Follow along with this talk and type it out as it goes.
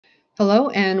Hello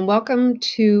and welcome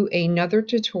to another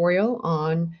tutorial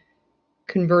on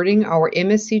converting our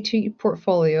MSCT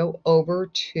portfolio over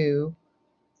to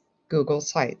Google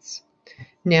Sites.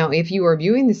 Now, if you are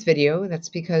viewing this video, that's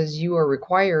because you are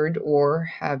required or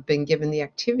have been given the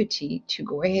activity to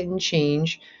go ahead and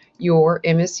change your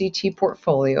MSCT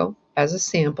portfolio as a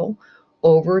sample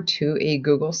over to a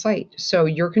Google site. So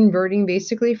you're converting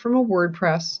basically from a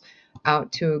WordPress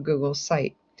out to a Google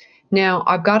site. Now,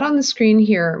 I've got on the screen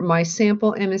here my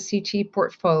sample MSCT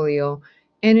portfolio,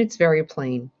 and it's very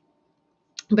plain,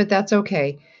 but that's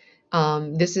okay.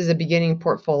 This is a beginning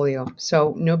portfolio,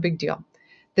 so no big deal.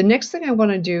 The next thing I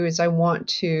want to do is I want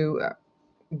to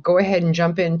go ahead and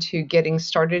jump into getting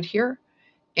started here,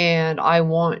 and I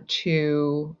want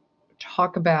to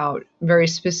talk about very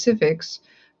specifics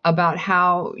about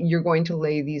how you're going to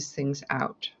lay these things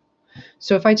out.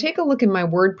 So if I take a look in my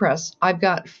WordPress, I've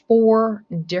got 4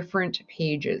 different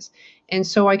pages. And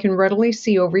so I can readily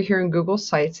see over here in Google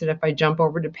Sites that if I jump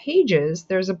over to pages,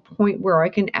 there's a point where I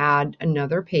can add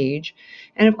another page.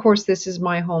 And of course, this is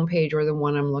my home page, or the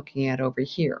one I'm looking at over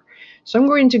here. So I'm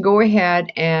going to go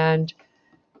ahead and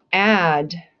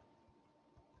add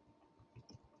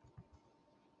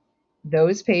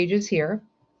those pages here.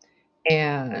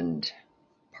 And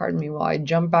pardon me while I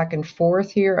jump back and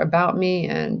forth here about me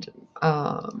and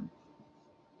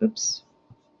oops.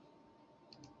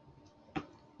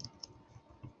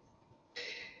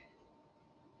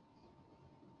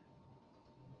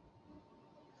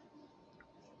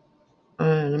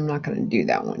 And I'm not going to do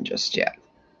that one just yet.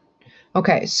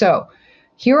 Okay, so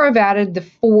here I've added the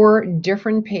 4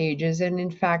 different pages, and in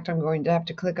fact I'm going to have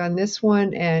to click on this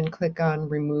one and click on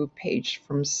remove page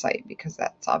from site because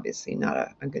that's obviously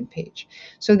not a good page.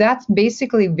 So that's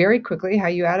basically very quickly how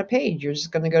you add a page. You're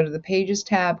just going to go to the pages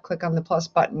tab, click on the plus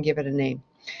button, give it a name.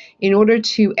 In order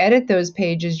to edit those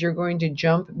pages, you're going to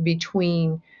jump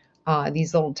between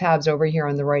these little tabs over here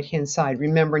on the right hand side.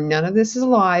 Remember, none of this is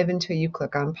live until you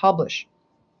click on publish.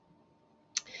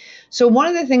 So one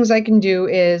of the things I can do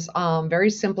is very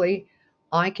simply,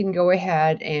 I can go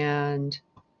ahead and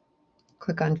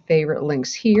click on favorite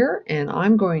links here, and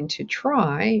I'm going to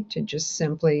try to just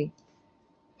simply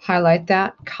highlight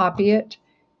that, copy it,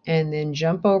 and then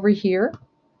jump over here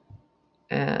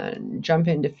and jump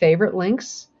into favorite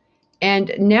links.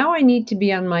 And now I need to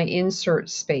be on my insert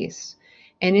space.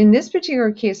 And in this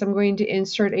particular case, I'm going to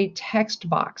insert a text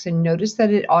box, and notice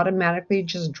that it automatically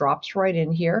just drops right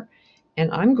in here. And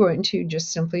I'm going to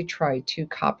just simply try to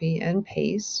copy and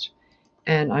paste,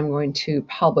 and I'm going to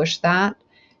publish that.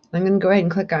 I'm going to go ahead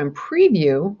and click on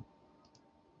preview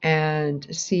and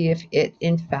see if it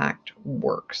in fact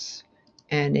works.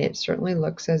 And it certainly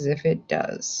looks as if it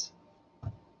does.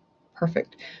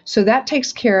 Perfect. So that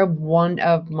takes care of one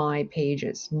of my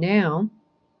pages. Now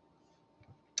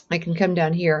I can come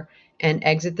down here and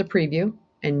exit the preview,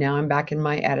 and now I'm back in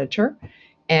my editor,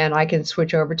 and I can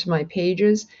switch over to my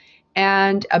pages.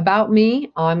 And about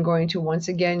me, I'm going to once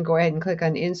again go ahead and click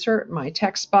on insert my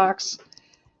text box.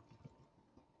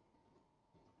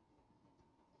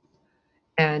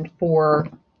 And for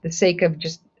the sake of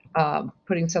just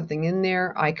putting something in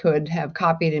there, I could have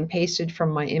copied and pasted from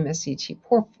my MSCT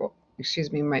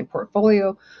my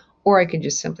portfolio, or I could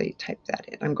just simply type that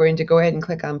in. I'm going to go ahead and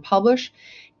click on publish.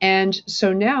 And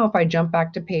so now if I jump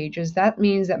back to pages, that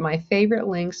means that my favorite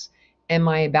links and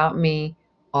my about me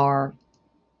are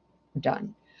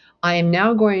done. I am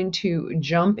now going to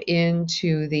jump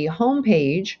into the home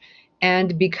page,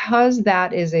 and because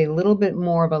that is a little bit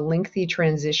more of a lengthy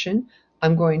transition,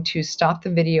 I'm going to stop the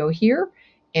video here,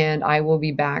 and I will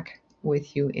be back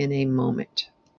with you in a moment.